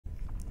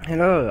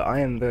Hello,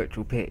 I am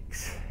Virtual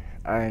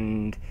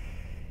and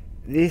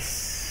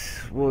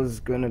this was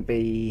gonna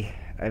be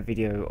a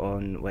video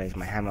on Where's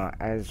My Hammer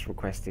as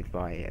requested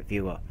by a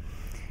viewer.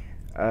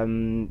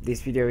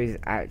 This video is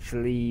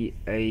actually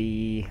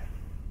a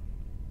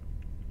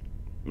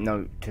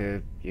note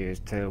to you as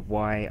to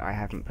why I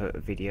haven't put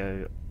a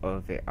video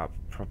of it up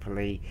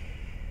properly,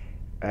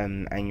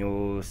 and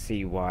you'll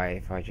see why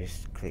if I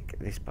just click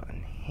this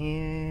button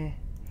here.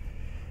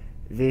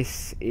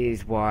 This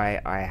is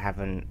why I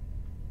haven't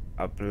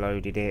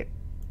uploaded it.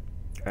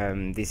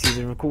 This is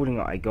a recording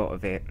that I got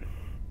of it.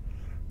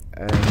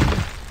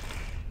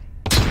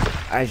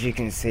 As you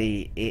can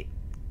see, it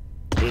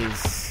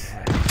is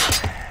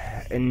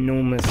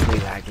enormously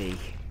laggy,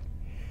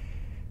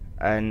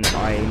 and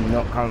I'm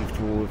not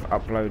comfortable with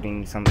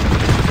uploading something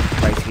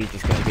that's basically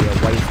just going to be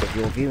a waste of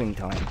your viewing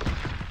time.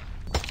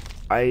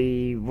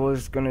 I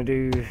was going to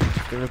do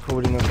the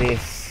recording of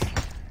this.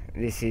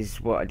 This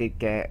is what I did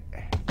get,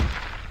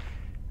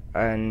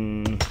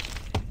 and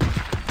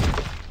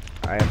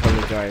I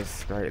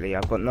apologise greatly.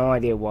 I've got no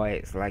idea why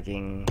it's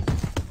lagging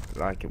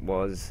like it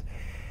was,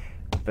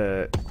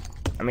 but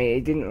I mean,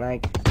 it didn't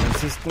lag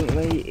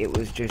consistently, it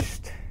was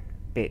just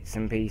bits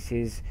and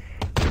pieces.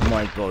 But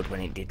my god,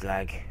 when it did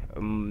lag,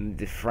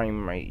 the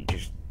frame rate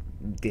just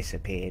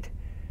disappeared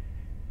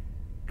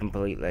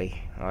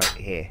completely. Right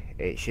here,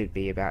 it should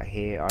be about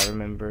here. I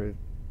remember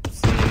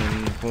seeing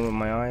in the corner of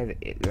my eye that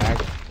it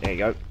lagged. There you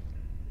go.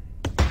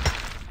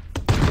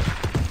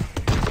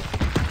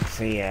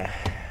 So yeah,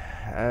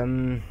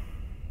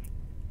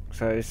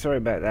 so sorry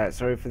about that,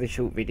 sorry for the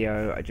short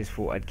video. I just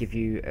thought I'd give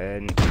you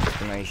an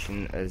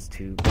explanation as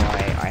to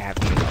why I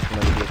haven't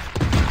uploaded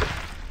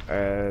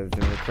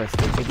the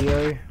requested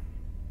video.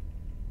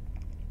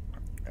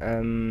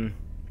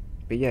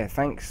 But yeah,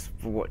 thanks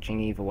for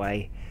watching either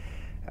way,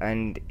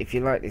 and if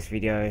you like this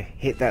video,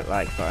 hit that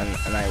like button,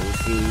 and I will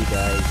see you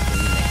guys in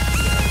the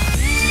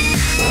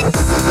next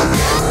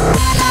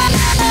video.